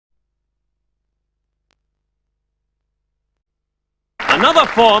Another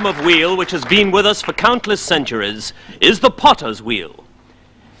form of wheel which has been with us for countless centuries is the potter's wheel.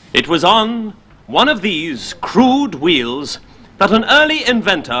 It was on one of these crude wheels that an early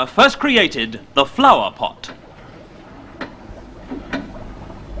inventor first created the flower pot.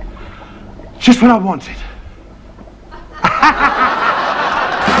 Just when I wanted.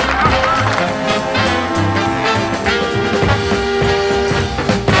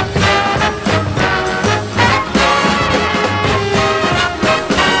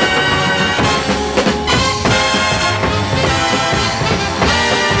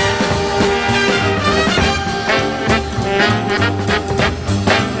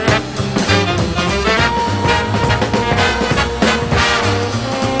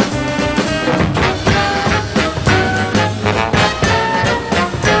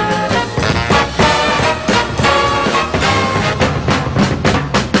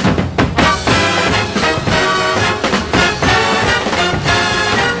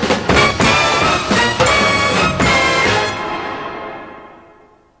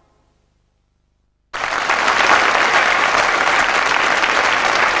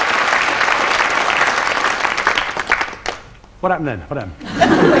 What happened then? What happened?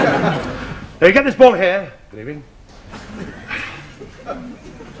 Now you get this ball here. Good evening.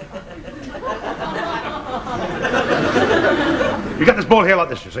 You get this ball here like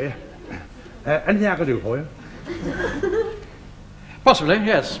this, you see. Anything I can do for you? Possibly,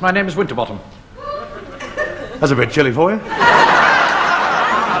 yes. My name is Winterbottom. That's a bit chilly for you.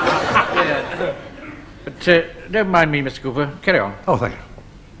 Yeah. But don't mind me, Mr. Cooper. Carry on. Oh, thank you.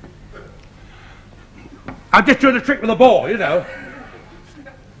 I'm just doing a trick with the ball, you know.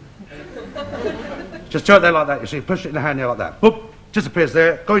 Just turn it there like that, you see. Push it in the hand here like that. Boop. Disappears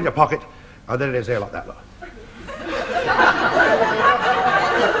there. Go in your pocket. And then it is there like that, look.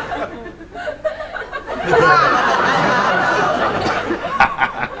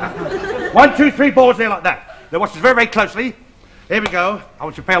 1, 2, 3 balls there like that. Now watch this very, very closely. Here we go. I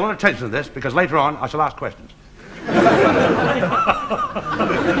want you to pay a lot of attention to this because later on I shall ask questions.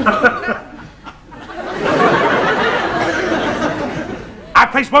 I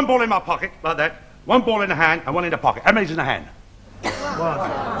place one ball in my pocket, like that. One ball in the hand and one in the pocket. How many's in the hand?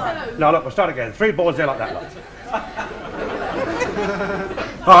 One. No, look, we'll start again. 3 balls there like that, look.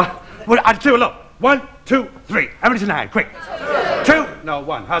 Well, I'll do it, look. 1, 2, 3. How many's in the hand? Quick. 2. No,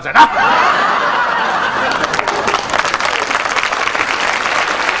 1. How's that?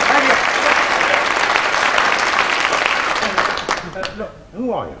 Look,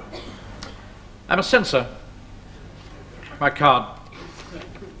 who are you? I'm a censor. My card.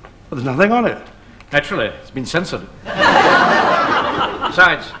 Well, there's nothing on it. Naturally, it's been censored.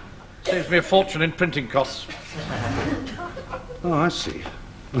 Besides, saves me a fortune in printing costs. Oh, I see.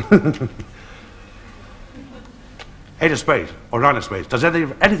 8 of spades, or 9 of spades. Does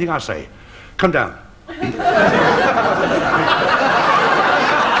anything I say? Come down.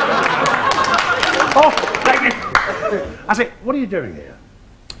 Oh, thank you. I say, what are you doing here?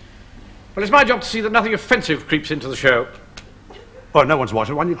 Well, it's my job to see that nothing offensive creeps into the show. Oh, no one's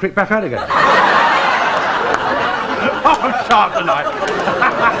watching. Why don't you creep back out again? Oh, I'm sharp tonight.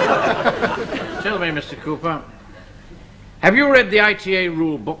 Tell me, Mr. Cooper, have you read the ITA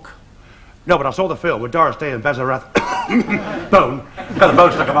rule book? No, but I saw the film with Doris Day and Bazarath Bone. Got the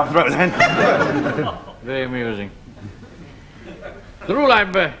bone stuck in my throat then. Very amusing. The rule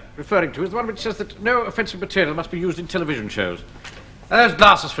I'm referring to is the one which says that no offensive material must be used in television shows. Those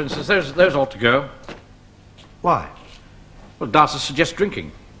glasses, for instance, those ought to go. Why? Well, glasses suggest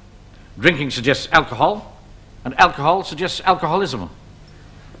drinking. Drinking suggests alcohol, and alcohol suggests alcoholism.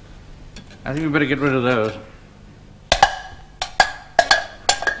 I think we better get rid of those.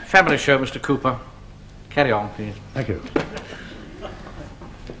 Family show, Mr. Cooper. Carry on, please. Thank you.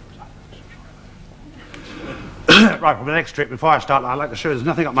 Right, for the next trick, before I start, I'd like to show you there's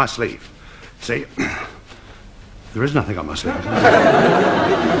nothing up my sleeve. See? There is nothing up my sleeve.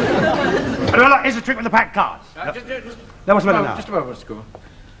 Here's a trick with the packed cards. That was better now. Just a moment, Mr. Cooper.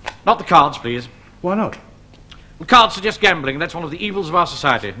 Not the cards, please. Why not? The cards suggest gambling, and that's one of the evils of our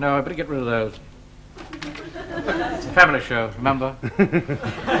society. No, I better get rid of those. Family show, remember?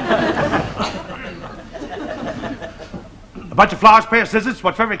 A bunch of flowers, pair of scissors.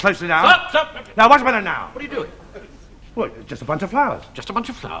 Watch very closely now. Stop! Now, watch better now. What are you doing? Well, just a bunch of flowers. Just a bunch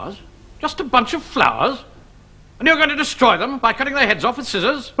of flowers? Just a bunch of flowers? And you're going to destroy them by cutting their heads off with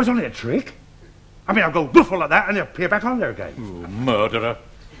scissors? Well, it's only a trick. I mean, I'll go boof like that and they'll appear back on there again. You murderer.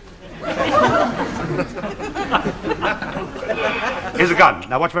 Here's a gun.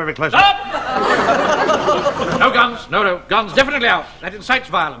 Now watch very closely. Stop! No guns. No. Guns definitely out. That incites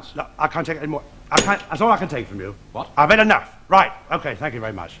violence. No, I can't take it anymore. That's all I can take from you. What? I've had enough. Right. Okay, thank you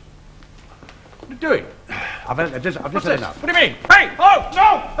very much. What are you doing? I've just What's had this? enough. What do you mean? Hey! Oh,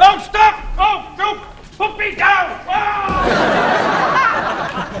 no! No, stop! Oh, don't put me down! Oh!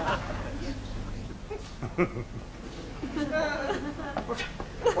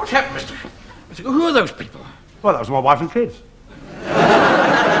 What happened, Mr. Who are those people? Well, that was my wife and kids.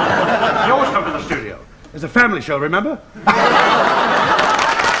 You always come to the studio. It's a family show, remember?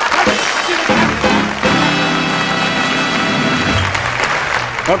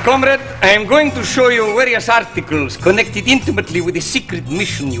 Now, comrade, I am going to show you various articles connected intimately with the secret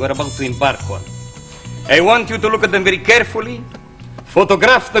mission you are about to embark on. I want you to look at them very carefully,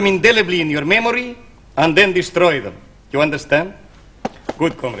 photograph them indelibly in your memory, and then destroy them. You understand?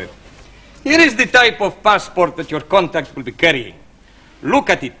 Good, comrade. Here is the type of passport that your contact will be carrying. Look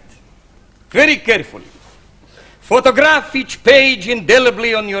at it very carefully. Photograph each page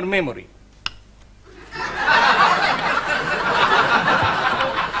indelibly on your memory.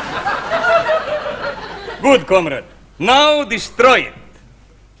 Good, comrade. Now destroy it.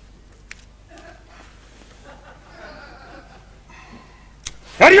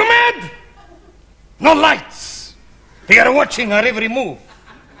 Are you mad? No lights. They are watching our every move.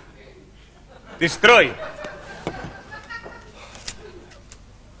 Destroy it.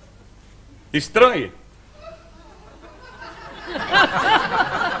 Destroy it.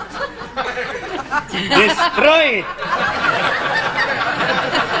 Destroy it.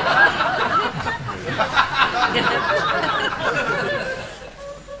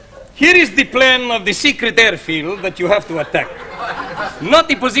 Here is the plan of the secret airfield that you have to attack. Not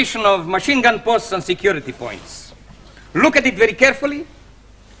the position of machine gun posts and security points. Look at it very carefully.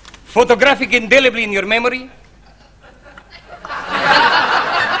 Photograph it indelibly in your memory.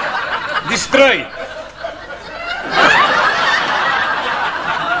 Destroy it.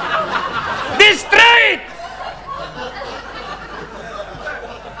 Destroy it!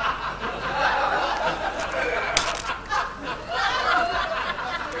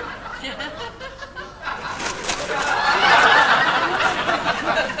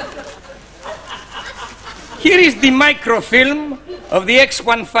 Here is the microfilm of the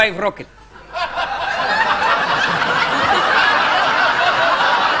X-15 rocket.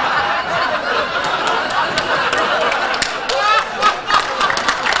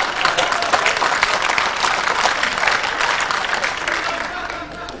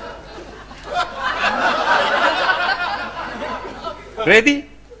 Ready?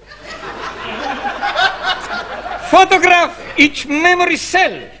 Photograph each memory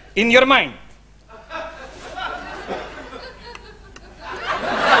cell in your mind.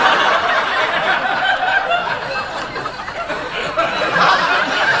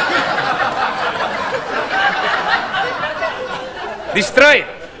 Destroy it.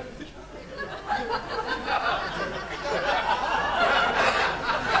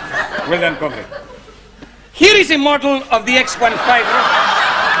 Well done, comrade. Here is a model of the X-15 rocket.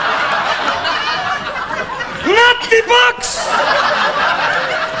 Not the box!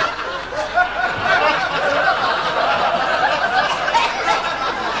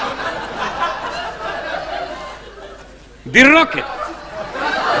 The rocket.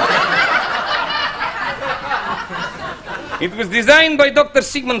 It was designed by Dr.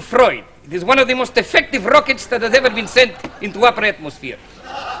 Sigmund Freud. It is one of the most effective rockets that has ever been sent into upper atmosphere.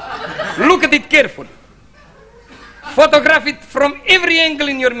 Look at it carefully. Photograph it from every angle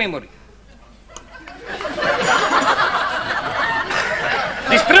in your memory.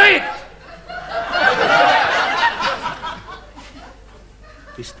 Destroy it!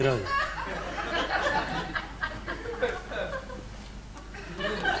 Destroy it.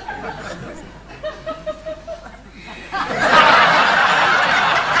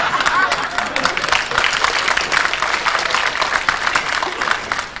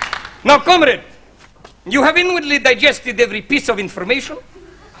 Now, comrade, you have inwardly digested every piece of information.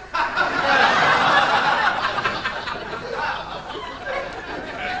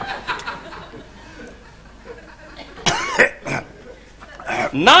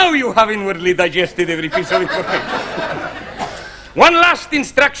 Now you have inwardly digested every piece of information. One last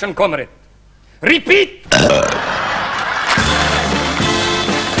instruction, comrade. Repeat.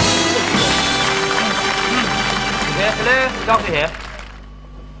 Yes, hello, doctor here.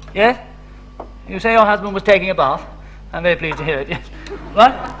 Yes? You say your husband was taking a bath? I'm very pleased to hear it, yes.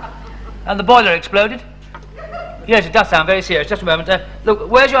 What? And the boiler exploded? Yes, it does sound very serious. Just a moment. Look,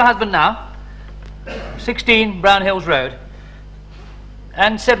 where's your husband now? 16 Brown Hills Road.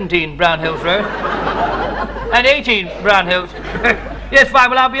 And 17 Brown Hills Road. And 18 Brown Hills. Yes, fine.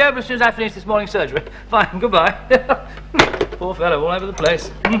 Well, I'll be over as soon as I finish this morning's surgery. Fine, goodbye. Poor fellow, all over the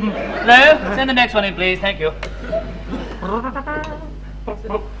place. Hello? Send the next one in, please. Thank you. How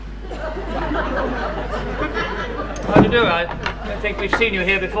do you do? I don't think we've seen you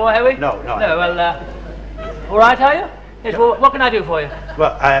here before, have we? No. No, well, all right, are you? Yes, well, what can I do for you?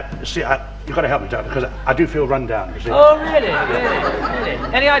 Well, see, you've got to help me, Doctor, because I do feel run down, you see. Oh, really? Really?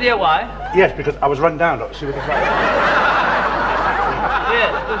 Any idea why? Yes, because I was run down, Doctor. See what it's like?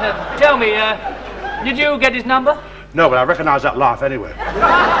 Yes. Tell me, did you get his number? No, but I recognise that laugh anyway. Yes.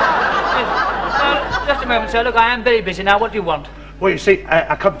 Just a moment, sir. Look, I am very busy now. What do you want? Well, you see,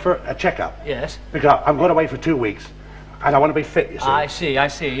 I come for a checkup. Yes. Because I'm going away for 2 weeks, and I want to be fit, you see. I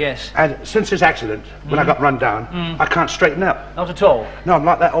see, yes. And since this accident, when I got run down, I can't straighten up. Not at all. No, I'm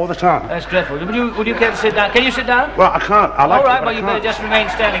like that all the time. That's dreadful. Would you care to sit down? Can you sit down? Well, I can't. I like all right, to, well, you better just remain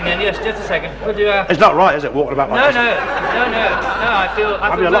standing then. Yes, just a second. Would you, It's not right, is it, walking about like No, this? I feel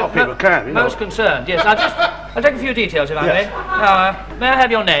I mean, a lot of people can, you know. most concerned, yes. I'll take a few details, if I may. Yes. Now, may I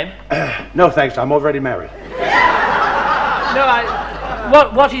have your name? No, thanks. I'm already married. No,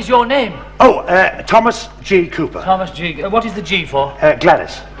 what is your name? Oh, Thomas G. Cooper. Thomas G. What is the G for?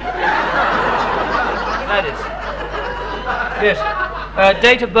 Gladys. Gladys. Yes.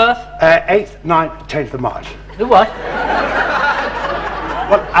 Date of birth? 8th, 9th, 10th of March. The what?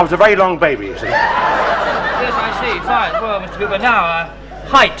 Well, I was a very long baby, you see. Yes, I see. Fine. Well, Mr. Cooper, now,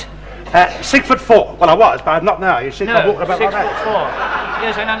 height? 6'4". Well, I was, but I'm not now. You see, I'm No, walking about like that. 6'4".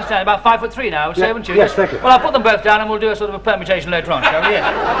 Yes, I can understand. About 5'3" now, would you say, wouldn't you? Yes, thank you. Well, I'll put them both down and we'll do a sort of a permutation later on, shall we? Yes.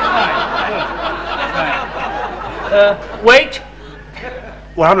 Right. Weight?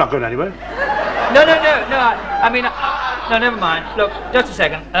 Well, I'm not going anywhere. No. I mean, no, never mind. Look, just a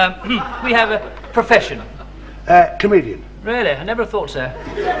second. We have a profession. Comedian. Really? I never thought so.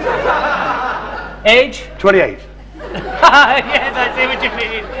 Age? 28. Yes, I see what you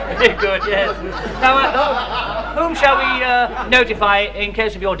mean. Very good, yes. Now, whom shall we notify in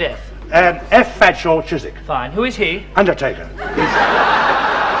case of your death? F. Fadshaw Chiswick. Fine. Who is he? Undertaker. Would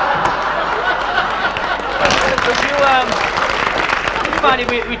you mind if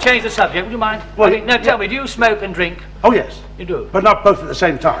we change the subject? Would you mind? Well, no, tell me, do you smoke and drink? Oh, yes. You do? But not both at the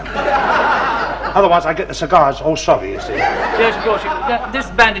same time. Otherwise, I get the cigars all soggy, you see. Yes, of course. This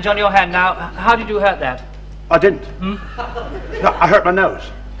bandage on your hand now, how did you hurt that? I didn't. No, I hurt my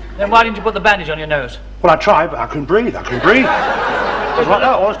nose. Then why didn't you put the bandage on your nose? Well, I tried, but I couldn't breathe. I couldn't breathe. It was like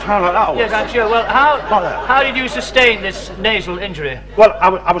that all the time, like that. Yes, I'm sure. Well, how did you sustain this nasal injury? Well, I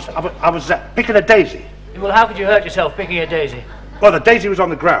was picking a daisy. Well, how could you hurt yourself picking a daisy? Well, the daisy was on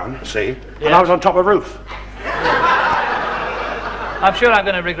the ground, see, and I was on top of a roof. I'm sure I'm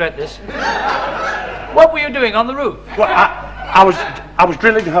going to regret this. What were you doing on the roof? Well, I was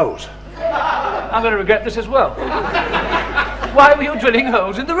drilling holes. I'm going to regret this as well. Why were you drilling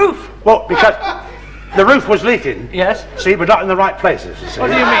holes in the roof? Well, because the roof was leaking. Yes? See, but not in the right places, you see.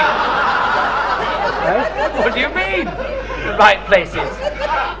 What do you mean? What do you mean? The right places?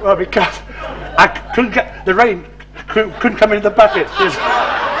 Well, because I couldn't get... The rain couldn't come into the bucket. Yes.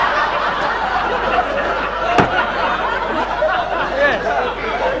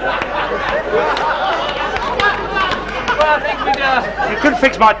 Well, I think we'd... You couldn't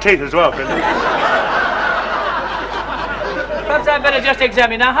fix my teeth as well, couldn't you? Perhaps I'd better just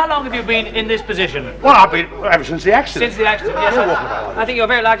examine. Now, how long have you been in this position? Well, I've been ever since the accident. Since the accident, yes. I think you're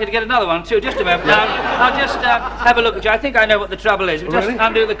very likely to get another one, too. Just a moment. Now, I'll just have a look at you. I think I know what the trouble is. Just Really?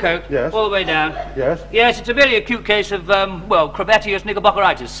 undo the coat. Yes. All the way down. Yes. Yes, it's a very acute case of, cravatious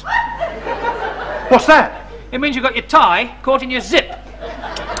knickerbockeritis. What's that? It means you've got your tie caught in your zip.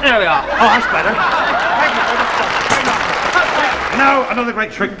 There we are. Oh, that's better. Thank you. Now, another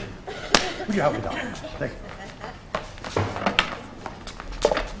great trick. Will you help me, darling? Thank you.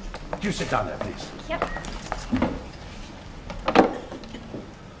 You sit down there, please. Yep.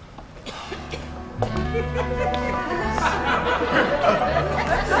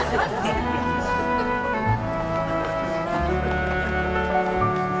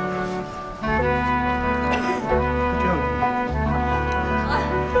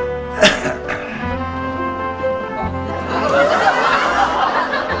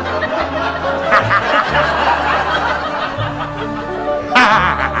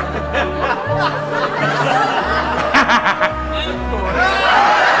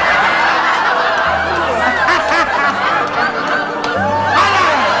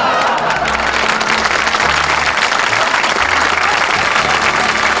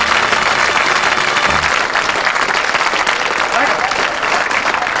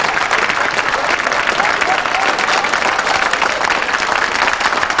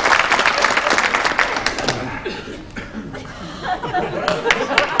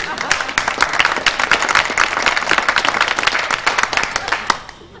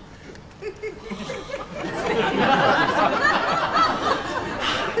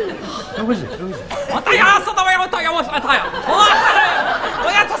 Who is it? Who is it?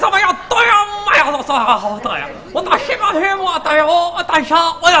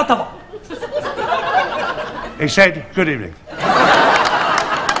 He said, good evening.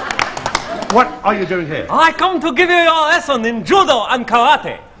 What are you doing here? I come to give you your lesson in judo and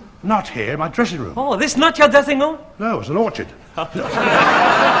karate. Not here, my dressing room. Oh, this not your dressing room? No, it's an orchard.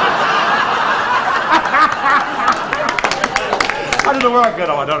 I don't know where I get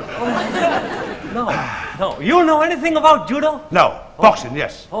on, I don't. No. You know anything about judo? No, boxing,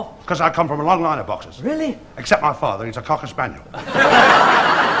 yes. Oh. Because I come from a long line of boxers. Really? Except my father, he's a cocker spaniel. yeah.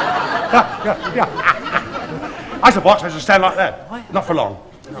 I used to box, I used to stand like that. What? Not for long.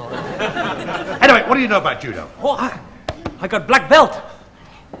 No. Anyway, what do you know about judo? Oh, I got black belt.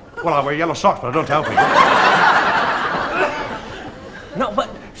 Well, I wear yellow socks, but I don't tell people. No, but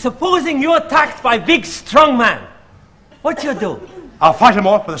supposing you're attacked by big, strong man, what you do? I'll fight him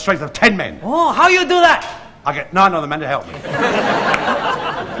off with the strength of 10 men. Oh, how you do that? I'll get 9 other men to help me.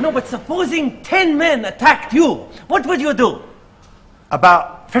 No, but supposing 10 men attacked you, what would you do?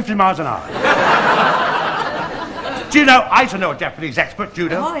 About 50 miles an hour. Do you know, I used to know a Japanese expert,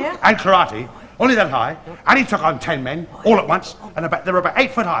 judo, Oh, yeah? and karate, only that high, and he took on 10 men, all at once, and they were about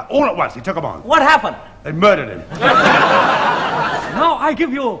 8 foot high, all at once, he took them on. What happened? They murdered him. Now I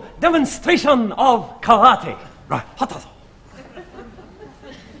give you demonstration of karate. Right. Hatazo.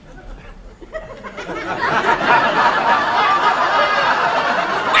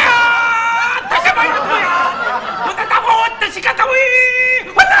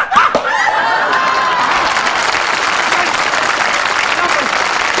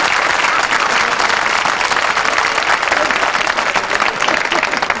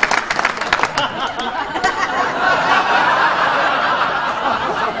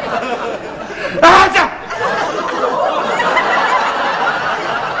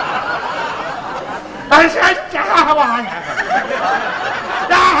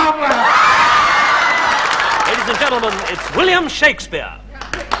 Ladies and gentlemen, it's William Shakespeare.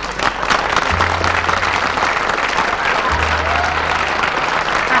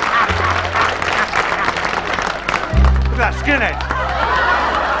 Look at that skinhead.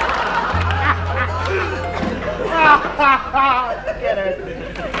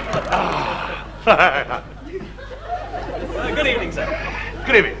 Good evening, sir.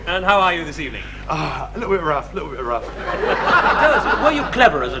 Good evening. And how are you this evening? A little bit rough, a little bit rough. Tell us, were you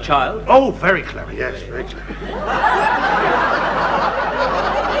clever as a child? Oh, very clever, yes, very clever.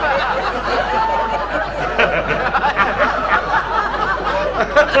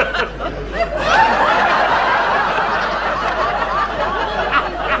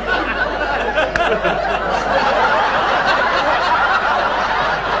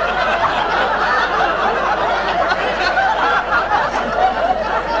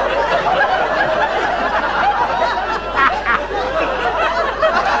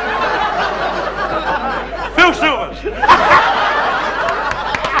 Phil Silvers. You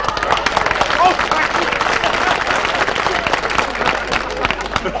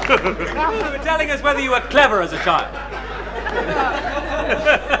were telling us whether you were clever as a child.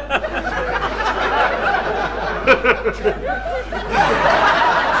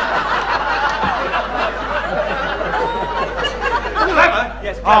 Clever?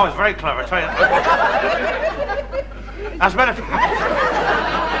 Yes, clever. Oh, it's very clever, I tell you. As a matter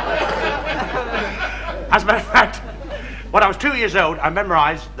of fact, when I was 2 years old, I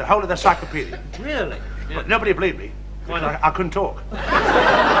memorized the whole of the encyclopedia. Really? But nobody believed me. Why not? I couldn't talk.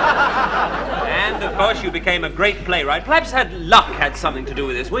 And, of course, you became a great playwright. Perhaps luck had something to do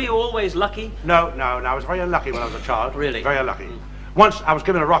with this. Were you always lucky? No, I was very unlucky when I was a child. Really? Very unlucky. Once I was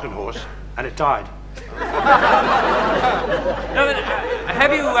given a rocking horse, and it died. No, but,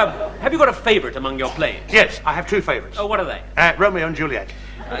 have you got a favourite among your plays? Yes, I have 2 favorites. Oh, what are they? Romeo and Juliet.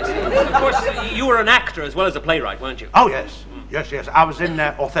 I see. Of course, you were an actor as well as a playwright, weren't you? Oh, yes. Yes. I was in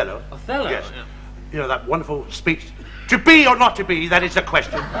Othello. Othello? Yes. Yeah. You know, that wonderful speech. To be or not to be, that is the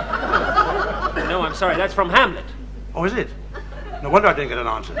question. No, I'm sorry, that's from Hamlet. Oh, is it? No wonder I didn't get an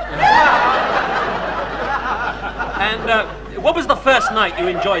answer. And what was the first night you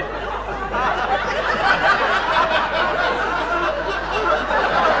enjoyed?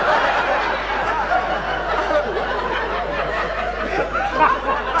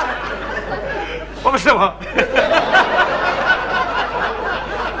 What was the one?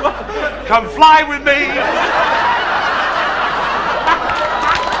 Come fly with me.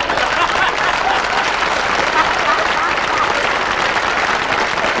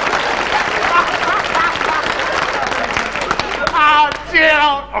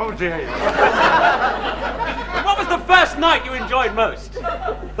 Oh dear. What was the first night you enjoyed most?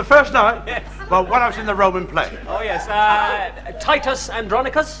 The first night? Yes. Well, when I was in the Roman play. Oh, yes. Titus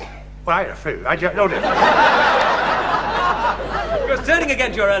Andronicus? Well, I had a few. I don't know. Because turning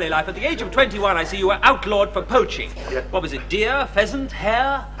again to your early life, at the age of 21, I see you were outlawed for poaching. Yeah. What was it, deer, pheasant,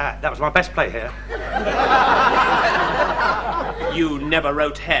 hare? That was my best play here. You never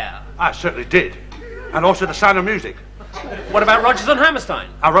wrote hare. I certainly did. And also The Sound of Music. What about Rodgers and Hammerstein?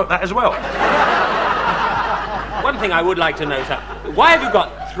 I wrote that as well. One thing I would like to know, sir. Why have you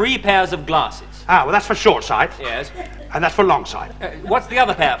got 3 pairs of glasses? Well, that's for short sight. Yes. And that's for long sight. What's the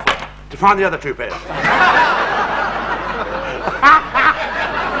other pair for? To find the other 2 pairs.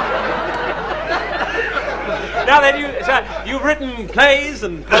 Now then, sir, you've written plays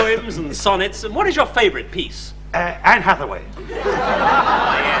and poems and sonnets, and what is your favourite piece? Anne Hathaway.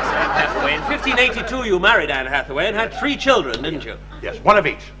 Ah, yes, Anne Hathaway. In 1582, you married Anne Hathaway and had 3 children, didn't you? Yes, one of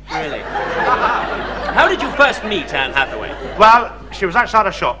each. Really? How did you first meet Anne Hathaway? Well, she was outside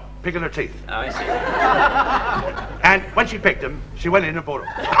a shop picking her teeth. Oh, I see. And when she picked them, she went in and bought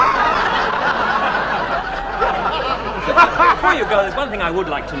them. Before you go, there's one thing I would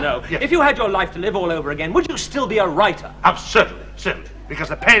like to know. Yes. If you had your life to live all over again, would you still be a writer? Certainly, certainly. Because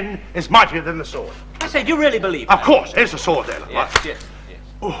the pen is mightier than the sword. I say, do you really believe Of that? course, here's the sword there. Look, Yes, right? yes, yes.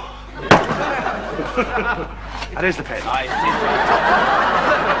 And here's the pen. I see.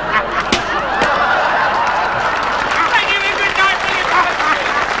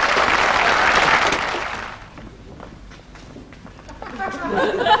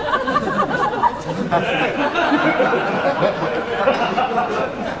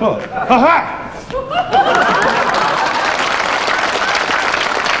 Aha!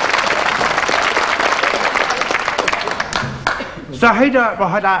 Zahida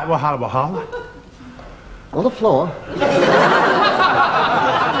Wahada Wahala Wahala. On the floor. On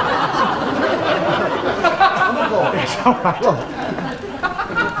the floor. Yes, all right. Look.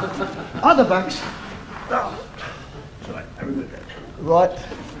 Other backs. Right. Wait.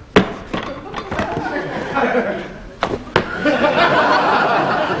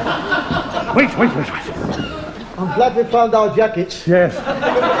 I'm glad we found our jackets. Yes.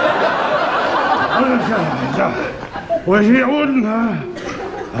 Was he on?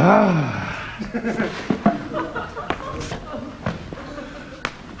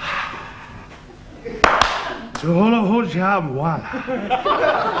 So hold jam one.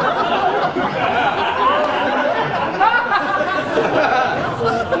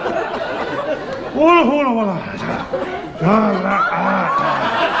 Hold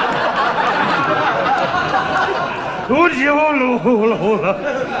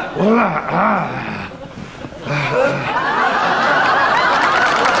on.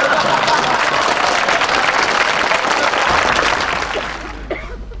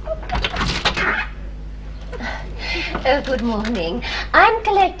 Oh, good morning. I'm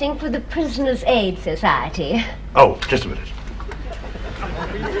collecting for the Prisoners' Aid Society. Oh, just a minute.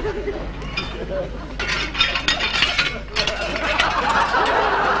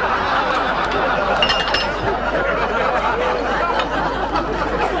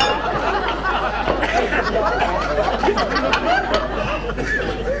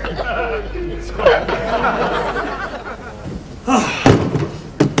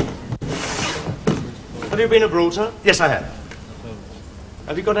 Have you been abroad, sir? Yes, I have.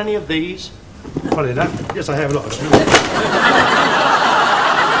 Have you got any of these? Funny enough, yes, I have a lot of them.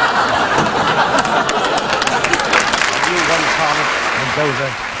 Mendoza,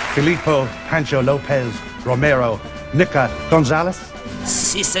 Filippo, Pancho Lopez, Romero, Nica Gonzalez.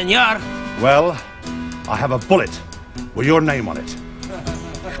 Si, senor. Well, I have a bullet with your name on it.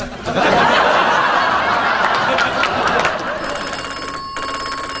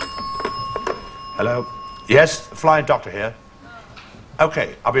 Hello? Yes, flying doctor here.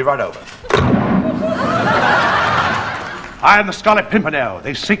 Okay, I'll be right over. I am the Scarlet Pimpernel.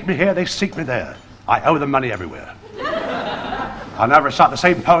 They seek me here, they seek me there. I owe them money everywhere. I'll now recite the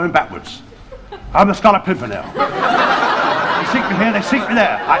same poem backwards. I'm the Scarlet Pimpernel. They seek me here, they seek me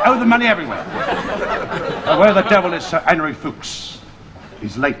there. I owe them money everywhere. Now, where the devil is Sir Henry Fuchs?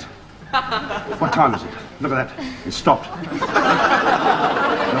 He's late. What time is it? Look at that. It's stopped.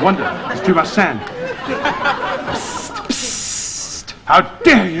 No wonder. There's too much sand. Psst, psst. How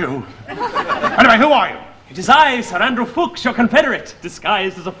dare you? Anyway, who are you? It is I, Sir Andrew Fuchs, your confederate,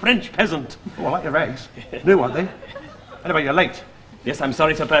 disguised as a French peasant. Oh, I like your eggs. New, aren't they? Anyway, you're late. Yes, I'm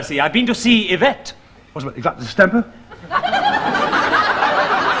sorry, Sir Percy. I've been to see Yvette. What's it? You got the distemper?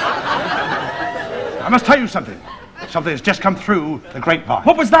 I must tell you something. Something has just come through the grapevine.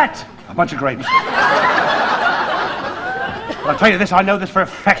 What was that? A bunch of grapes. But I'll tell you this, I know this for a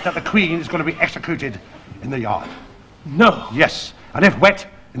fact that the Queen is going to be executed in the yard. No. Yes, and if wet,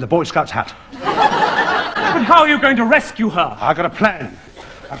 in the Boy Scout's hat. But how are you going to rescue her? I got a plan.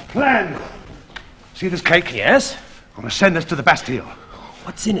 A plan. See this cake? Yes? I'm going to send this to the Bastille.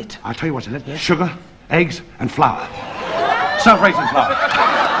 What's in it? I'll tell you what's in it. Sugar, eggs, and flour. Self-raising flour.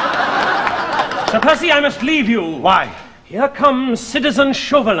 Sir Percy, I must leave you. Why? Here comes Citizen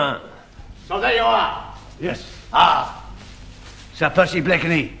Chauvelin. So there you are. Yes. Ah. Sir Percy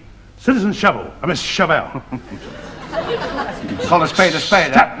Blakeney. Citizen Shovel, Miss Chauvel. Call a spade, eh?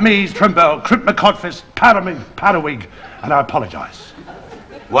 Stap Mees, Trimble, Crimp McCodfist, Parawig, and I apologize.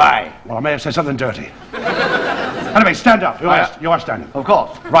 Why? Well, I may have said something dirty. Anyway, stand up. You are standing. Of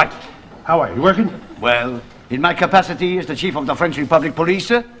course. Right. How are you? Working? Well, in my capacity as the chief of the French Republic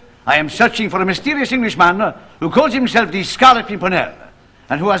Police, I am searching for a mysterious Englishman who calls himself the Scarlet Pimpernel,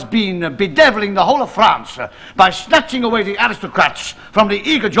 and who has been bedeviling the whole of France by snatching away the aristocrats from the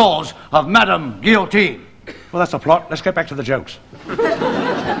eager jaws of Madame Guillotine. Well, that's the plot. Let's get back to the jokes. All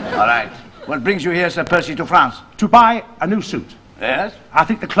right. What brings you here, Sir Percy, to France? To buy a new suit. Yes? I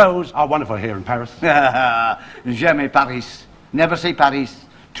think the clothes are wonderful here in Paris. Jamais Paris. Never say Paris.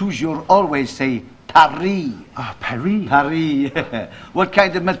 Toujours always say Paris. Ah, Paris. Paris. What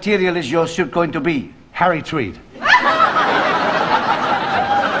kind of material is your suit going to be? Harry Tweed.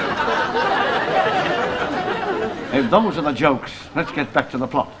 If those are the jokes, let's get back to the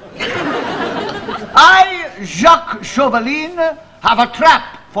plot. I, Jacques Chauvelin, have a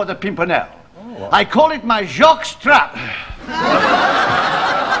trap for the Pimpernel. Oh. I call it my Jacques trap.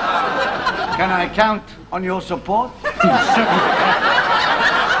 Can I count on your support? Look,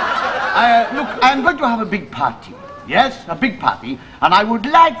 I'm going to have a big party. Yes, a big party. And I would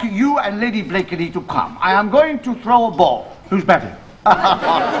like you and Lady Blakeney to come. I am going to throw a ball. Who's betting?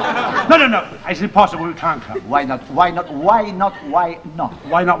 No. It's impossible. We can't come. Why not? Why not? Why not?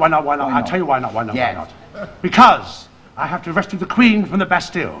 Why not? Why not? I'll tell you why not. Yes. Why not? Because I have to rescue the Queen from the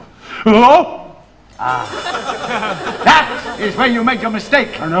Bastille. Oh! That is where you made your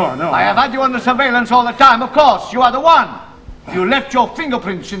mistake. I know. I have had you under surveillance all the time, of course. You are the one. You left your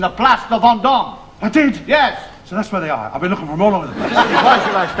fingerprints in the Place de Vendôme. I did? Yes. So that's where they are. I've been looking for them all over the place. Why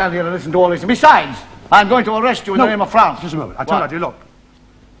should I stand here and listen to all this? Besides, I'm going to arrest you in the name of France. Just a moment. I tell you, look.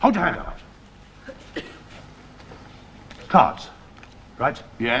 Hold your hand out. Cards. Right?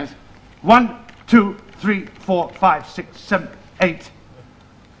 Yes. 1, 2, 3, 4, 5, 6, 7, 8,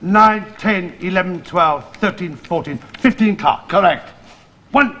 9, 10, 11, 12, 13, 14, 15 cards. Correct.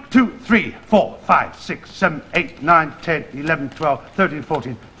 1, 2, 3, 4, 5, 6, 7, 8, 9, 10, 11, 12, 13,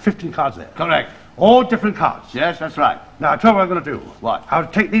 14, 15 cards there. Correct. All different cards. Yes, that's right. Now, I tell you what I'm going to do. What? I'll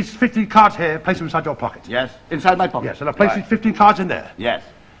take these 15 cards here, place them inside your pocket. Yes, inside my pocket. Yes, and I'll place these 15 cards in there. Yes.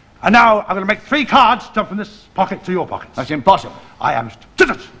 And now I'm going to make 3 cards jump from this pocket to your pocket. That's impossible. I am... Did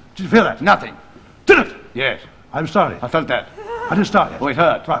it? Did you feel that? Nothing. Did it? Yes. I'm sorry. I felt that. I didn't start yet. Oh, it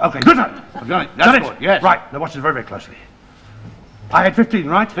hurt. Right, okay. Good. I've done it. That's good. Yes. Right, now watch this very, very closely. I had 15,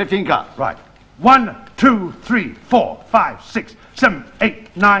 right? 15 cards. Right. 1, 2, 3, 4, 5, 6, 7,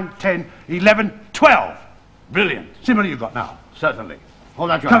 8, 9, 10, 11, 12. Brilliant. See how many you got now? Certainly.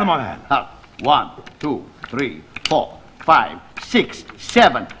 Hold out your Count hand. them on hand. Now, 1, 2, 3, 4, 5, 6,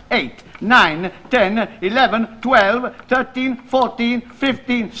 7, 8, 9, 10, 11, 12, 13, 14,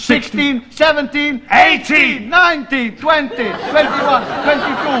 15, 16, 17, 18, 19, 20, 21,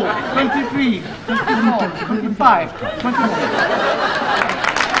 22, 23, 24, 25, 26.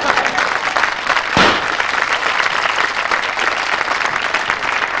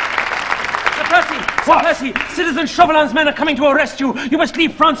 Sir Percy, Citizen Chauvelin's men are coming to arrest you. You must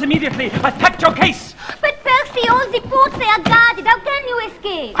leave France immediately. I've packed your case. But Percy, all the ports they are guarded. How can you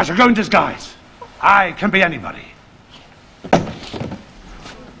escape? I shall go in disguise. I can be anybody.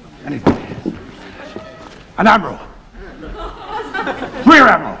 Anybody. An admiral. Rear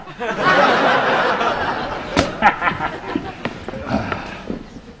admiral.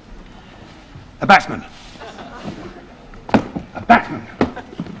 A batsman. A batsman.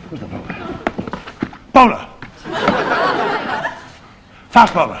 Who's the bowler? Bowler.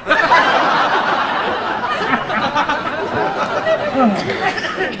 Fast bowler.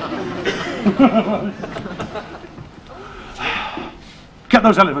 Get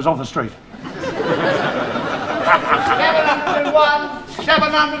those elephants off the street. 701,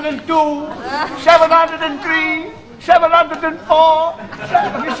 702, 703, 704.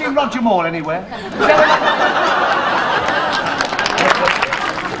 Have you seen Roger Moore anywhere?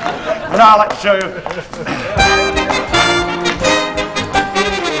 And I'd like to show you.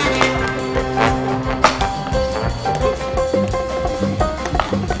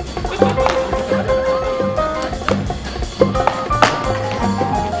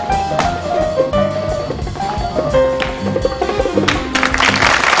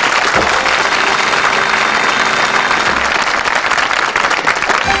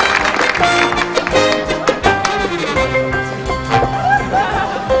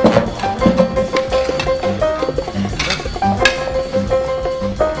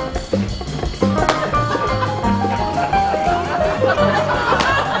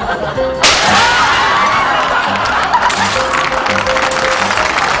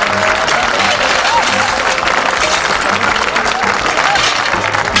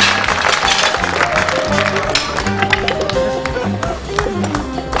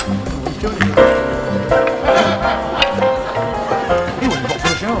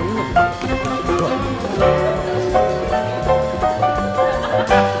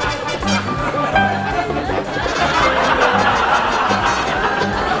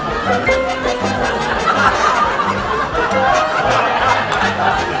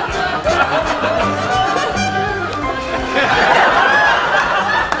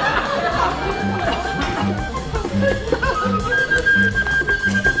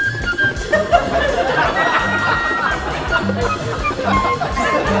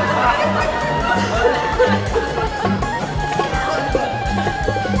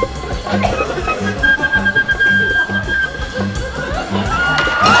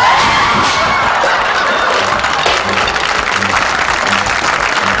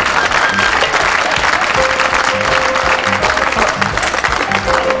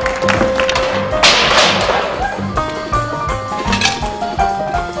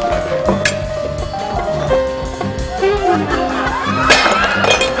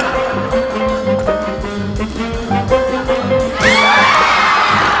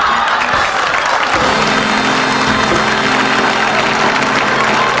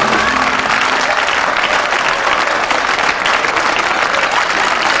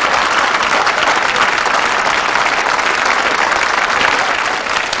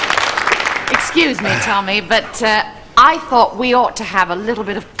 excuse me, Tommy, but I thought we ought to have a little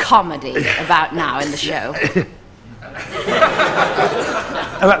bit of comedy about now in the show.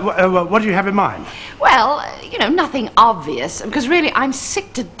 What do you have in mind? Well, you know, nothing obvious, because really I'm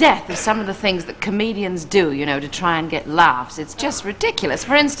sick to death of some of the things that comedians do, you know, to try and get laughs. It's just ridiculous.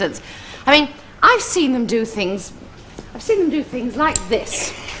 For instance, I mean, I've seen them do things like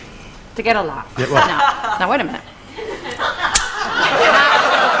this to get a laugh. Yeah, well. Now, wait a minute.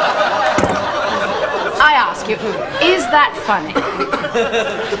 I ask you, is that funny?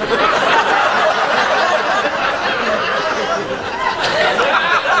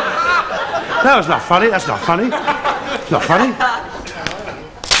 No, it's not funny. That's not funny. It's not funny.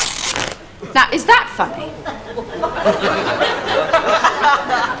 Now, is that funny?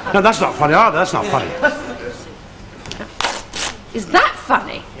 No, that's not funny either. That's not funny. Is that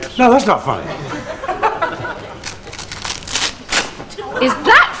funny? No, that's not funny. Is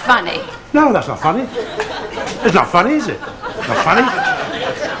that funny? No, that's not funny. It's not funny, is it? It's not funny.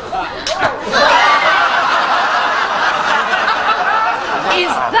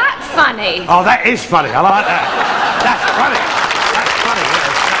 Is that funny? Oh, that is funny. I like that. That's funny. That's funny.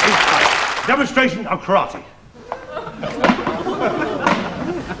 Yes, that is funny. Demonstration of karate.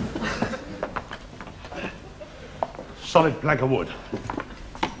 Solid plank of wood.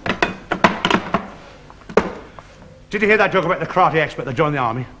 Did you hear that joke about the karate expert that joined the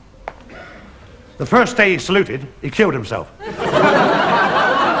army? The first day he saluted, he killed himself.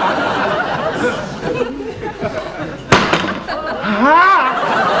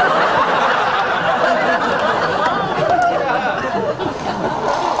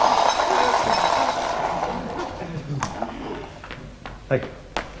 Thank you.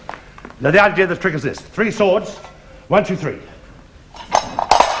 Now the idea of the trick is this. 3 swords. 1, 2, 3.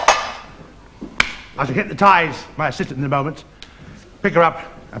 I shall hit the ties, my assistant in a moment, pick her up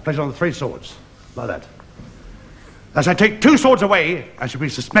and place her on the 3 swords. Like that. As I take 2 swords away, I shall be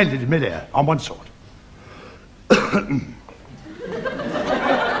suspended in midair on 1 sword.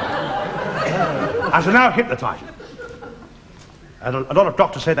 I shall now hypnotize you. And a lot of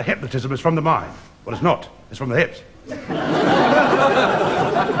doctors say that hypnotism is from the mind. Well, it's not. It's from the hips.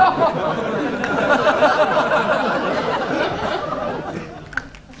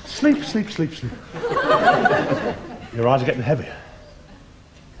 Sleep, sleep, sleep, sleep. Your eyes are getting heavier.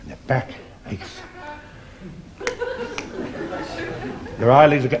 And your back aches. Your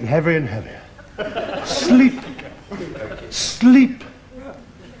eyelids are getting heavier and heavier. Sleep. Sleep.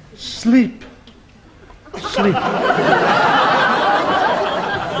 Sleep. Sleep.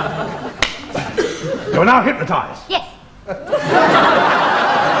 You're now hypnotized. Yes.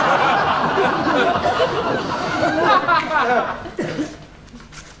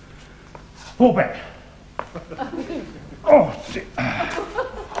 Fall back. Oh, shit.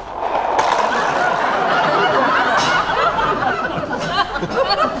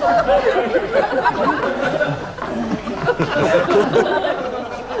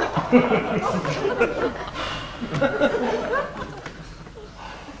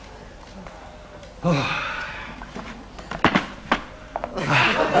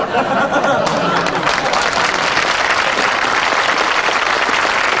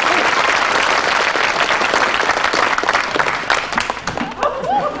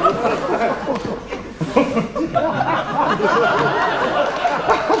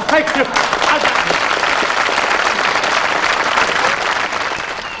 Thank you.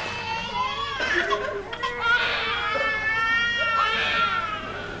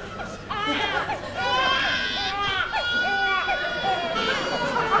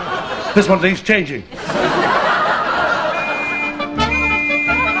 This one needs changing.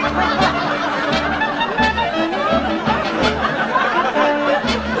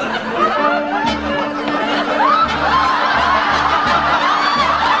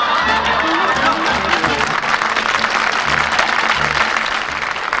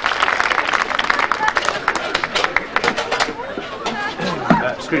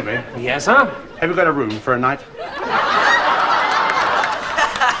 Excuse me. Yes, sir? Have you got a room for a night?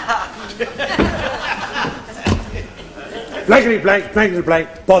 Blankety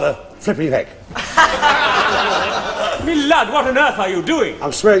blank, bother, flipping heck. Me lad, what on earth are you doing?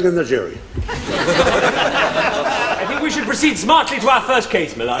 I'm swearing in the jury. I think we should proceed smartly to our first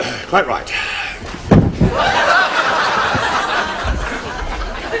case, my lad. Quite right.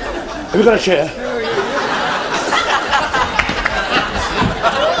 Have you got a chair?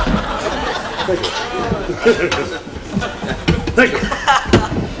 Thank you. Thank you.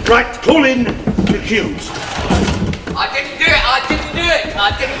 Right, call in the accused. I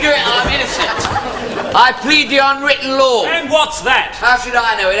didn't do it, I'm innocent. I plead the unwritten law. And what's that? How should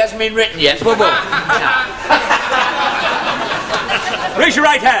I know? It hasn't been written yet. Boom, boom. Raise your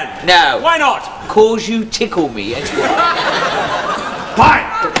right hand. No. Why not? Cause you tickle me. That's why. Fine.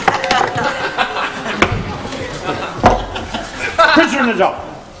 Prisoner in the dock.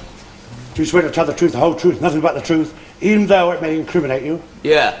 Do you swear to tell the truth, the whole truth, nothing but the truth, even though it may incriminate you?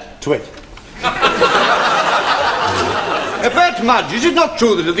 Yeah. Twit. Bert Mudge, is it not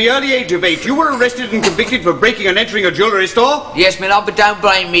true that at the early age of 8 you were arrested and convicted for breaking and entering a jewellery store? Yes, my love, but don't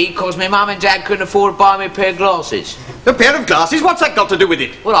blame me, because my mum and dad couldn't afford to buy me a pair of glasses. A pair of glasses? What's that got to do with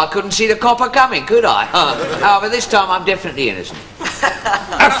it? Well, I couldn't see the copper coming, could I? However, this time I'm definitely innocent.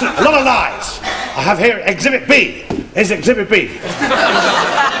 Absolutely. A lot of lies. I have here Exhibit B. Here's Exhibit B.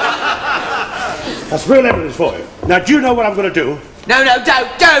 That's real evidence for you. Now, do you know what I'm going to do? No,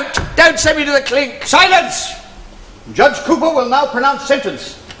 don't send me to the clink. Silence! Judge Cooper will now pronounce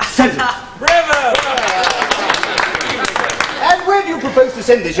sentence. Sentence. Bravo! And where do you propose to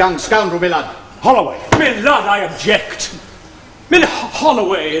send this young scoundrel, my lad? Holloway. My lord, I object.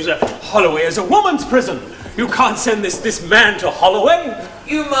 Holloway is a woman's prison. You can't send this man to Holloway.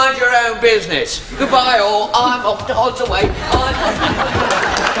 You mind your own business. Goodbye, all. I'm off to Holloway.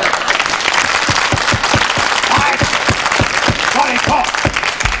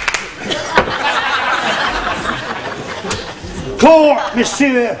 Call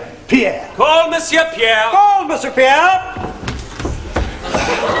Monsieur Pierre. Call Monsieur Pierre. Call Monsieur Pierre.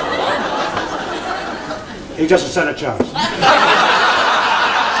 He doesn't stand a chance.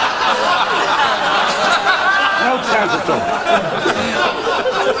 No chance at all.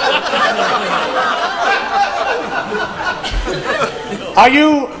 Are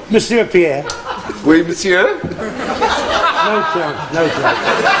you Monsieur Pierre? Oui, monsieur. No chance, no chance.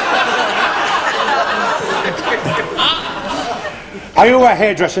 Are you a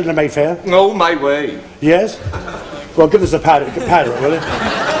hairdresser in the Mayfair? Oh, my way. Yes? Well, give us a powder will you?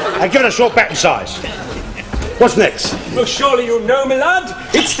 And give it a short back and size. What's next? Well, surely you know, my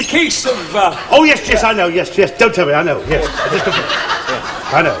lad. It's the case of... Oh, yes, I know, yes. Don't tell me, I know, yes.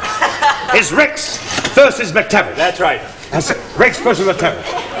 I know. It's Rex versus McTavish. That's right. That's it. Rex versus McTavish.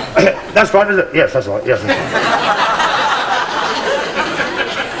 That's right, isn't it? Yes, that's right, yes.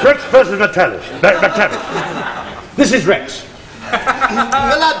 Rex versus McTavish. This is Rex.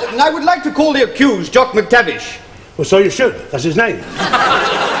 My lad, I would like to call the accused Jock McTavish. Well, so you should. That's his name.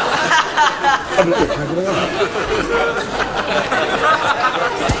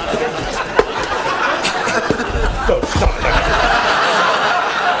 Don't stop that.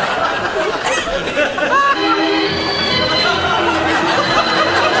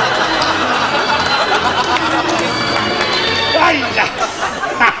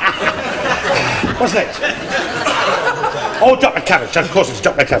 What's next? Oh, Dr. McTavish. Of course, it's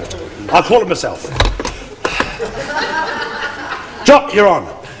Dr. McTavish. I'll call him myself. Jock, you're on.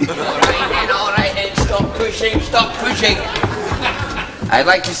 All right then, stop pushing. I'd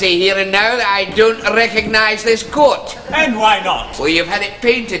like to say here and now that I don't recognise this coat. And why not? Well, you've had it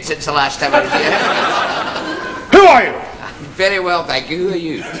painted since the last time I was here. Who are you? Very well, thank you. Who are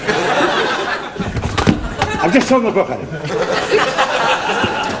you? I've just thrown the book at him.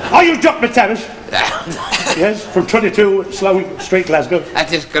 Are you Jock McTavish? Yes, from 22 Sloane Street, Glasgow.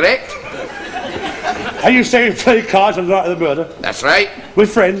 That is correct. Are you staying playing cards on the night of the murder? That's right.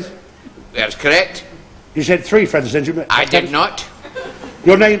 With friends? That's correct. You said 3 friends, didn't you? I did not.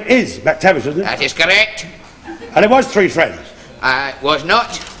 Your name is McTavish, isn't it? That is correct. And it was 3 friends? I was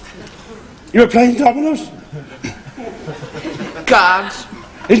not. You were playing dominoes? Cards.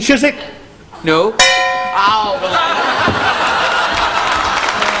 In Chiswick? No. Oh.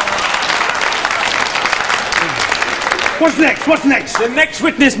 What's next? The next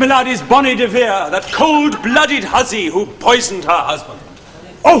witness, my lad, is Bonnie de Vere, that cold-blooded hussy who poisoned her husband.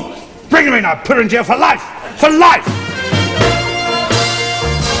 Oh, bring her in now. Put her in jail for life. For life.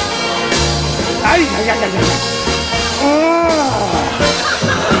 Ay.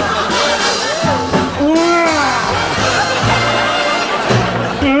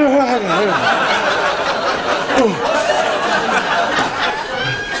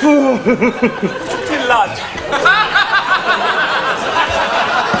 Lad.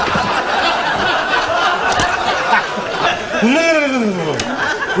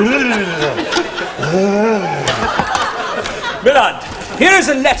 Millard, here is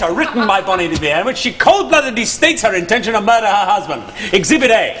a letter written by Bonnie de Vere in which she cold-bloodedly states her intention to murder her husband. Exhibit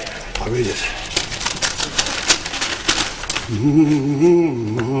A. I'll read it.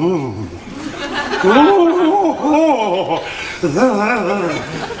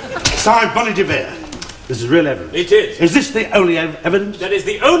 Signed, Bonnie de Vere. This is real evidence. It is. Is this the only evidence? That is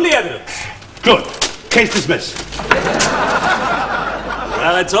the only evidence. Good. Case dismissed.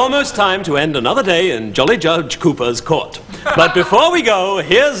 Well, it's almost time to end another day in Jolly Judge Cooper's court. But before we go,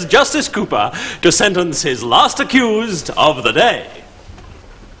 here's Justice Cooper to sentence his last accused of the day.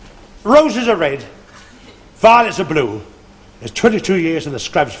 Roses are red, violets are blue. There's 22 years in the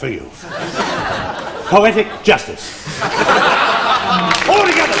scrubs for you. Poetic justice. All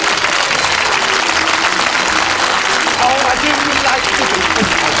together. Oh, I do like to do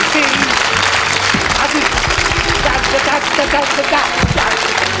this. I do.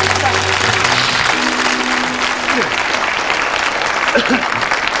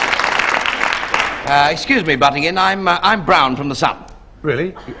 Excuse me, butting in. I'm Brown from the Sun.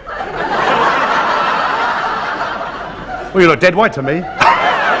 Really? Well, you look dead white to me.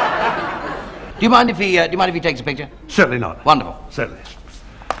 Do you mind if he takes a picture? Certainly not. Wonderful. Certainly.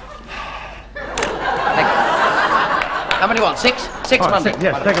 Thank you. How many do you want? 6? 6 Monday.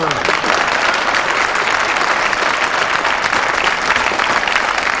 Yes, take a look.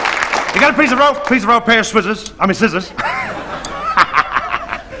 You got a piece of rope, pair of scissors. Scissors.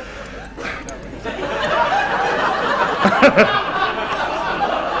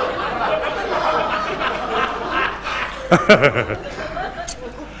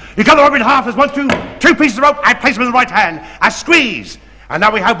 You cut the rope in half. There's 1, 2 pieces of rope. I place them in the right hand. I squeeze. And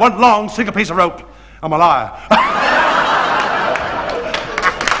now we have one long, single piece of rope. I'm a liar.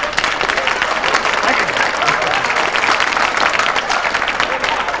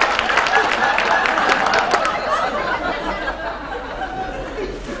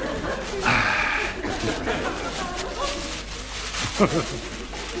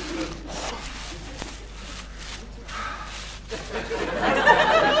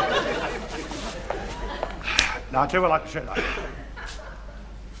 Now, I tell you what I like to say.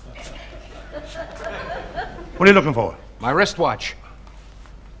 What are you looking for? My wristwatch.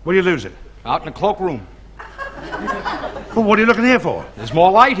 Where do you lose it? Out in the cloakroom. Well, what are you looking here for? There's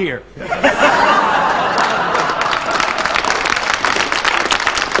more light here.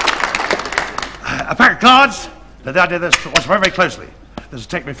 A pack of cards. Now, I did this watch very, very closely. This has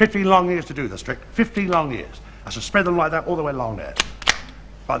taken me 15 long years to do this trick. 15 long years. I shall spread them like that all the way along there.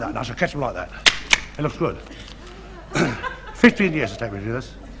 Like that. And I shall catch them like that. It looks good. 15 years it's taken me to do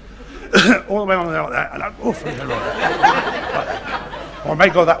this. All the way along there like that. And oof, like that. Or it may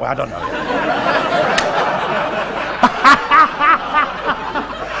go that way, I don't know.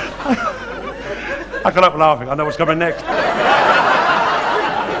 I can't help laughing. I know what's coming next.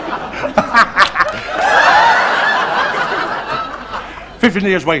 $15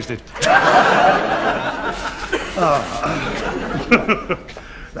 years wasted.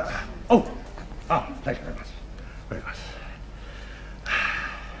 Thank you very much. Very much.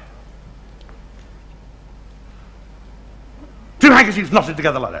 Two handkerchiefs knotted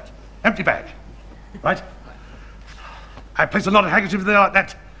together like that. Empty bag. Right? I place a knotted handkerchief there like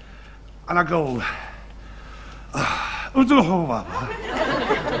that, and I go. Aha!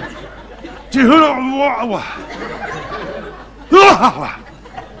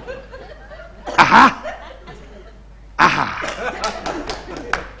 Aha!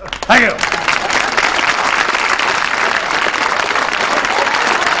 Thank you.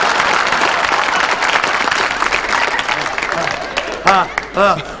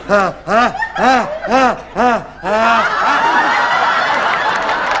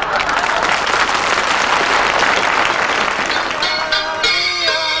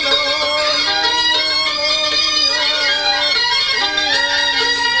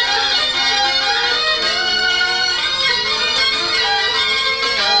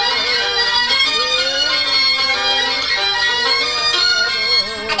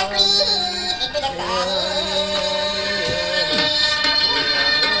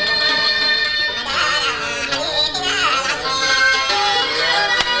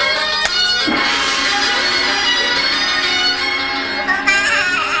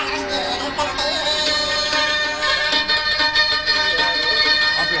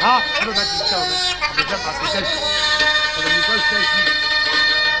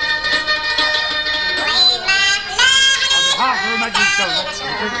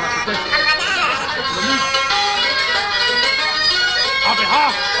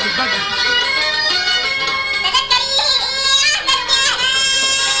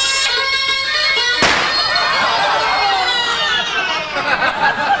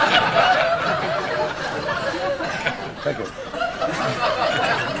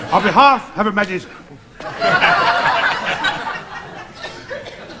 On behalf of Her Majesty's...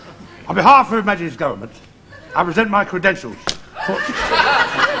 On behalf of Her Majesty's government, I present my credentials for...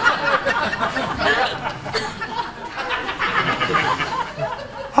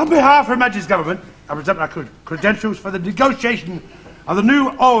 On behalf of Her Majesty's Government, I present my credentials for the negotiation of the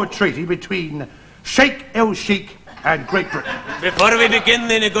new oil treaty between Sheikh el-Sheikh and Great Britain. Before we begin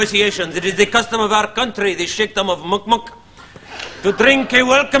the negotiations, it is the custom of our country, the Sheikhdom of Mukmuk, to drink a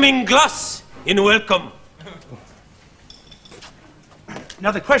welcoming glass in welcome. Now,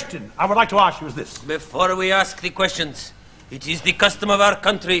 the question I would like to ask you is this. Before we ask the questions, it is the custom of our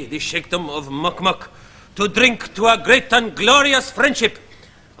country, the Sheikhdom of Mukmuk, to drink to our great and glorious friendship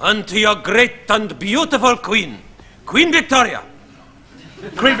and to your great and beautiful Queen, Queen Victoria.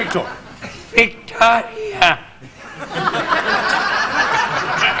 Queen Victoria. Victoria.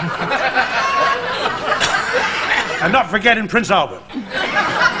 And not forgetting Prince Albert.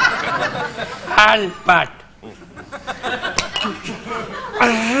 Albert.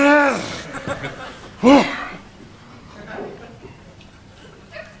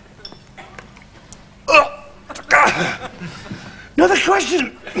 Now the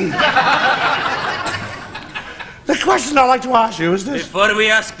question I'd like to ask you is this. Before we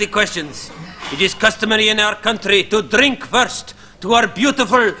ask the questions, it is customary in our country to drink first to our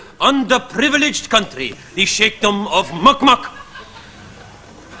beautiful, underprivileged country, the Sheikhdom of Mukmuk.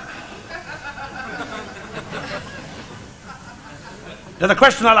 Now the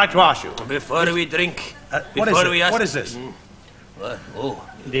question I'd like to ask you. Before we drink, what before is we it? ask... What is this? Oh.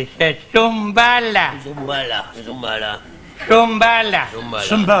 This is Zumbala. Zumbala. Zumbala. Zumbala.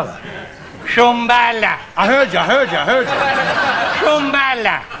 Zumbala. Zumbala. I heard you.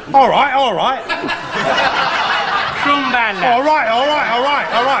 Zumbala. All right. Zumbala. All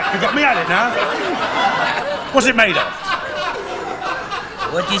right. You got me at it now. What's it made of?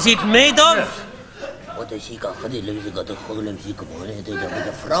 What is it made of? Yes. What is he got? The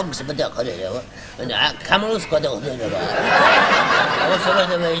frogs, but the camels got the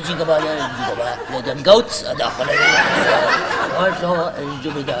goats. All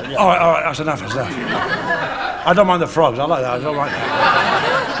right, that's enough. I don't mind the frogs. I like that. I don't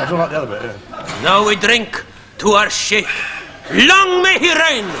like the other bit. Yeah. Now we drink to our Sheikh. Long may he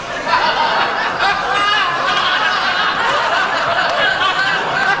reign.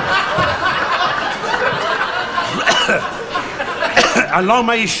 And long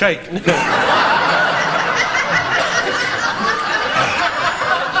may he shake.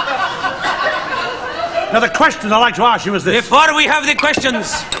 Now the question I'd like to ask you is this. Before we have the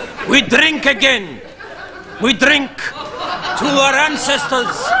questions, we drink again. We drink to our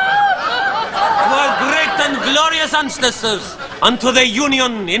ancestors, to our great and glorious ancestors, and to the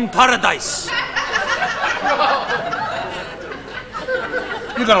union in paradise.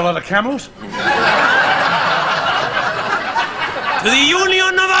 You got a lot of camels? To the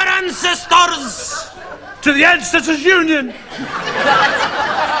union of our ancestors! To the Ancestors' Union!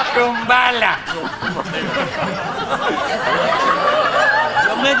 Zumbala.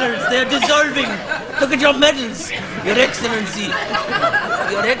 Your medals, they're dissolving. Look at your medals. Your Excellency.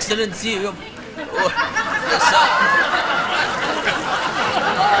 Your Excellency. Yes, sir.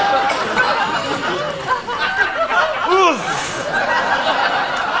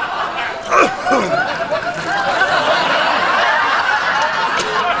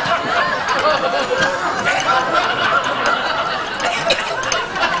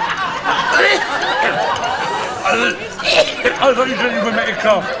 I thought you said you would make a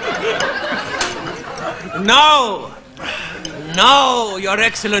cough. Now, Your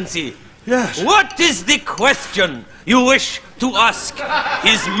Excellency. Yes. What is the question you wish to ask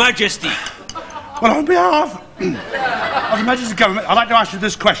His Majesty? Well, on behalf of the Majesty's Government, I'd like to ask you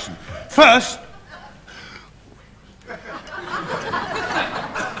this question. First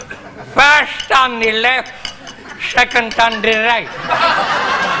on the left, second on the right.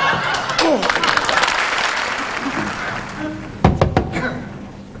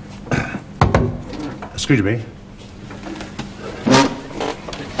 Excuse me.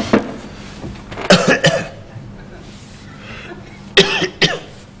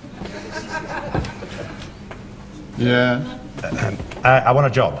 Yes? I want a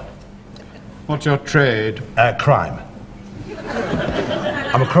job. What's your trade? Crime.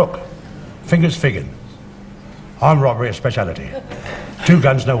 I'm a crook. Fingers figured. Armed robbery a speciality. 2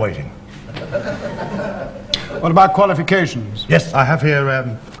 guns, no waiting. What about qualifications? Yes, I have here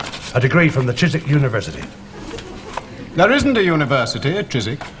a degree from the Chiswick University. There isn't a university at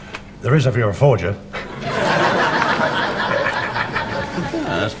Chiswick. There is if you're a forger.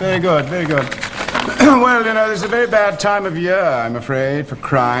 That's very good, very good. Well, you know, this is a very bad time of year, I'm afraid, for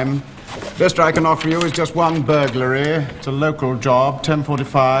crime. Best I can offer you is just one burglary. It's a local job,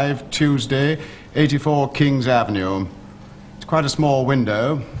 10:45, Tuesday, 84 Kings Avenue. It's quite a small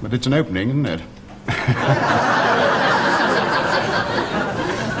window, but it's an opening, isn't it?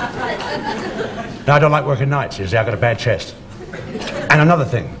 No, I don't like working nights, you see. I've got a bad chest. And another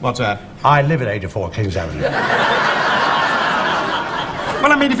thing. What's that? I live at 84 Kings Avenue.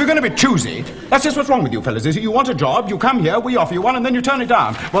 Well, I mean, if you're going to be choosy, that's just what's wrong with you fellas, is it? You want a job, you come here, we offer you one, and then you turn it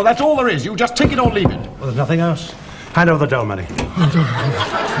down. Well, that's all there is. You just take it or leave it. Well, there's nothing else. Hand over the dough money.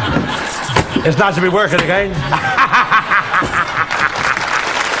 It's nice to be working again.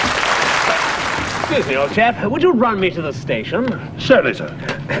 Excuse me, old chap. Would you run me to the station? Certainly, sir.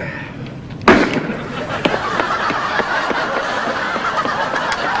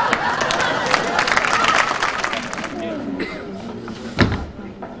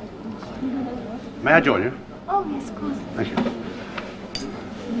 May I join you? Oh, yes, of course. Thank you.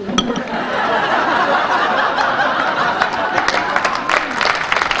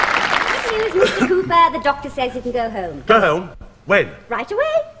 Good news, Mr. Cooper. The doctor says you can go home. Go home? When? Right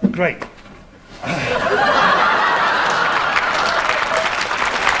away. Great.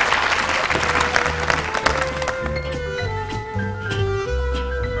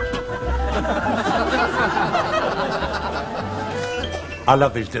 I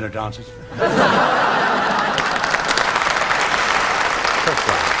love these dinner dances.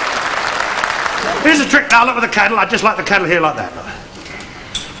 Here's a trick now. Look at the candle. I just like the candle here like that.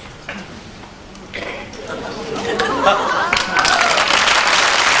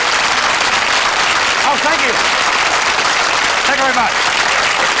 Oh, thank you. Thank you very much.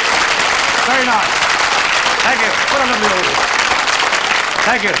 Very nice. Thank you. What a lovely order.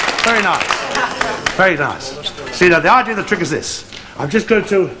 Thank you. Very nice. Very nice. See, now, the idea of the trick is this. I'm just going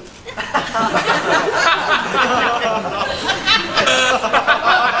to...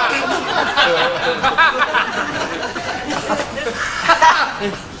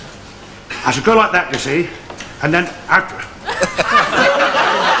 I should go like that, you see, and then after...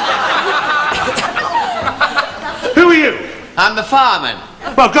 Who are you? I'm the fireman.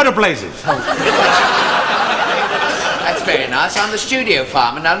 Well, go to blazes. That's very nice. I'm the studio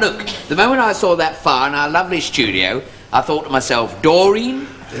fireman. Now look, the moment I saw that fire in our lovely studio, I thought to myself, Doreen?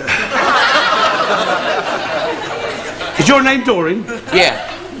 Is your name Doreen? Yeah.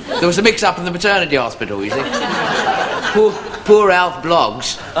 There was a mix-up in the maternity hospital, you see. Poor Alf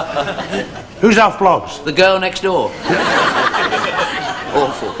Bloggs. Who's Alf Bloggs? The girl next door.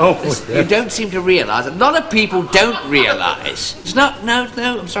 Awful. Awful. You don't seem to realise, a lot of people don't realise, it's not, no,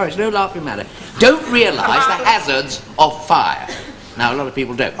 I'm sorry, it's no laughing matter, don't realise the hazards of fire. Now, a lot of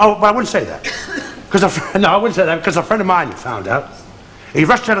people don't. Oh, well, I wouldn't say that. No, I wouldn't say that, because a friend of mine found out. He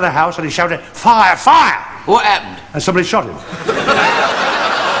rushed out of the house and he shouted, "Fire, fire!" What happened? And somebody shot him.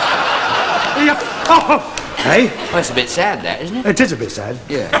 Oh, hey? Well, it's a bit sad, that, isn't it? It is a bit sad.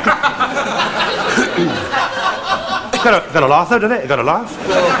 Yeah. Got a laugh, though, didn't it? Got a laugh?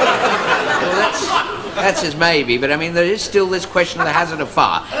 Well, that's as maybe, but I mean, there is still this question of the hazard of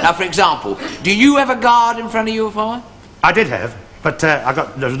fire. Now, for example, do you have a guard in front of your fire? I did have, but there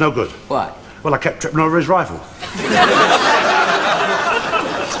was no good. Why? Well, I kept tripping over his rifle.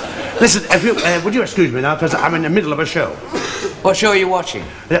 Listen, would you excuse me now, because I'm in the middle of a show. What show are you watching?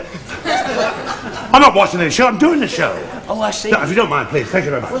 Yeah. I'm not watching the show, I'm doing the show. Oh, I see. No, if you don't mind, please, thank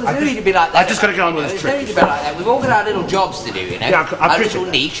you very much. Well, there's no need to be like that. I just got to get on with this trick. There's no need to be like that. We've all got our little jobs to do, you know. Yeah, I our appreciate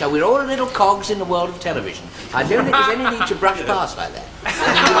little niche. We're all little cogs in the world of television. I don't think there's any need to brush past like that.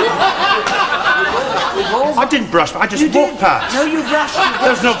 I didn't brush, I just walked past. No, you brushed.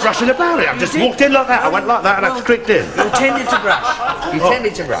 There's no brushing about it. I just walked in like that. I went like that and I clicked in. You tended to brush. You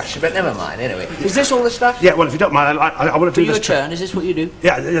tended to brush, but never mind. Anyway, is this all the stuff? Yeah, well, if you don't mind, I want to do this. For your turn, is this what you do?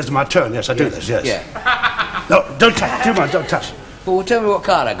 Yeah, it's my turn. Yes, I do this. Yes. Yeah. No, don't touch. Do mind, don't touch. Well, tell me what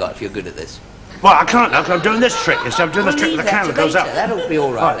card I got if you're good at this. Well, I can't now because I'm doing this trick. You see, I'm doing this trick with the candle goes up. That'll be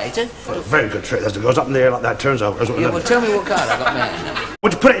all right later. Well, very good trick. It goes up in the air like that, turns over. Yeah, well, tell me what card I got, man.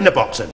 Would you put it in the box then?